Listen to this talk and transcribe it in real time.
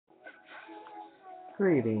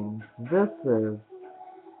Greetings. This is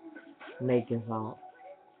Naked Thought,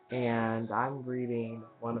 and I'm reading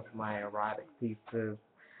one of my erotic pieces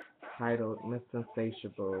titled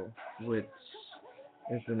Insatiable, which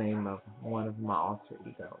is the name of one of my alter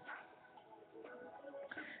egos.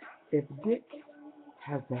 If Dick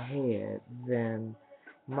has a head, then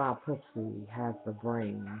my pussy has a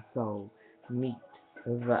brain, so meet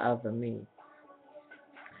the other me.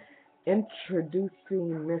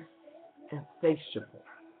 Introducing Miss Insatiable.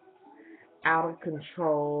 Out of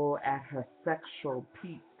control at her sexual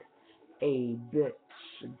peak, a bitch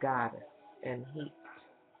goddess and heat,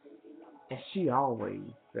 and she always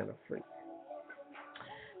been a freak.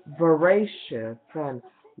 Voracious, and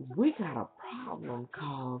we got a problem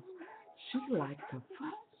cause she like to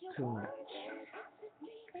fuck too much.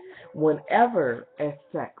 Whenever a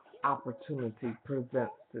sex opportunity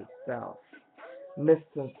presents itself, Miss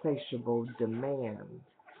Insatiable demands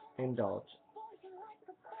indulgence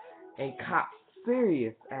and cops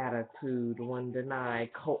serious attitude when denied,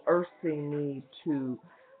 coercing me to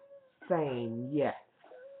saying yes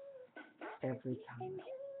every time.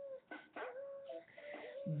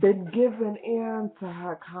 Been given in to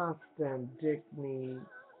her constant dick need,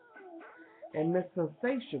 and Miss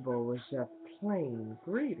Insatiable was just plain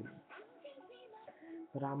greedy.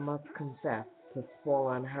 But I must confess to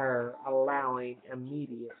spoiling her, allowing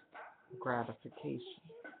immediate gratification.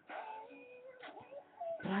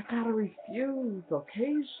 But I gotta refuse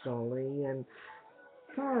occasionally, and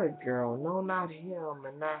sorry, girl, no, not him,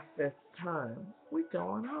 and not this time. We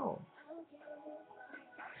going home.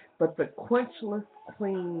 But the Quenchless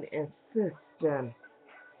Queen insists, and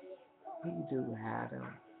we do have him.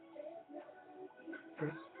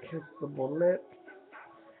 This kissable lips,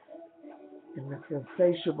 and the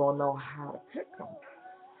Insatiable know how to pick them.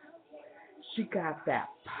 She got that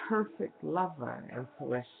perfect lover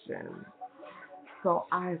intuition. So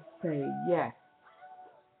I say yes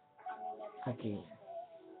again.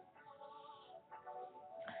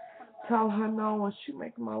 Tell her no when she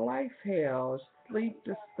make my life hell. Sleep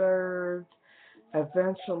disturbed,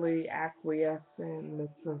 eventually acquiescing, Miss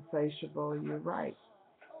Insatiable, you're right.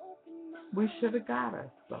 We should have got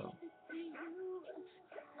us some.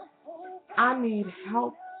 I need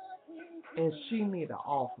help and she need an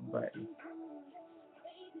off button.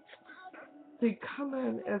 See,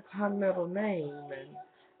 Cummin is her middle name, and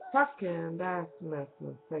fucking that's Miss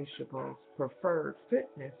Insatiable's preferred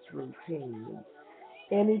fitness routine.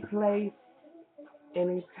 Any place,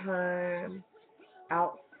 anytime,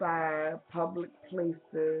 outside, public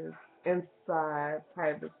places, inside,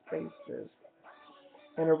 private spaces,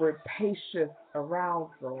 and a rapacious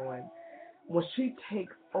arousal. And when she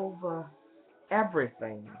takes over,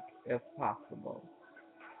 everything is possible.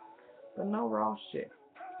 But no raw shit.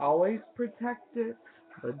 Always protected,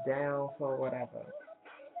 but down for whatever.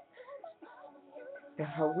 And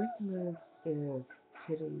her weakness is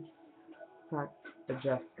titties sucked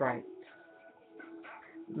just right.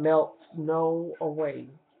 Melts no away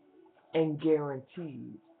and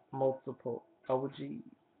guarantees multiple OGs.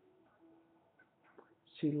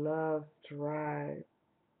 She loves to ride,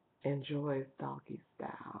 enjoys doggy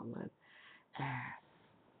style and ass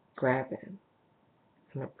grabbing,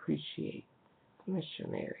 and appreciates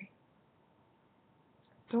missionary.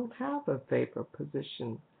 Don't have a favorite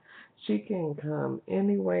position. She can come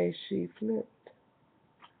any way she flipped.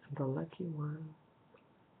 The lucky one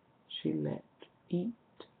she let eat.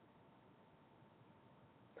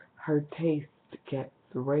 Her taste gets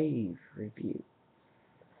rave reviews.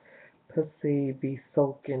 Pussy be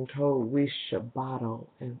soaking told we should bottle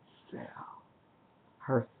and sell.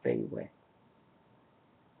 Her stay wet.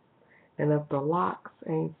 And if the locks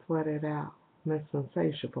ain't sweated out, Miss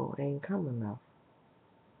Insatiable ain't coming enough.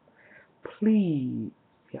 Please,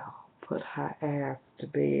 y'all, put her ass to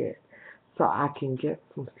bed so I can get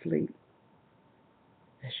some sleep.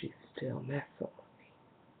 And she's still messing with me.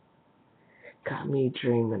 Got me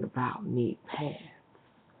dreaming about neat pads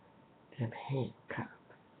and handcuffs.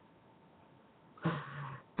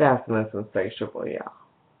 That's Miss Insatiable, y'all.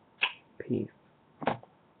 Peace.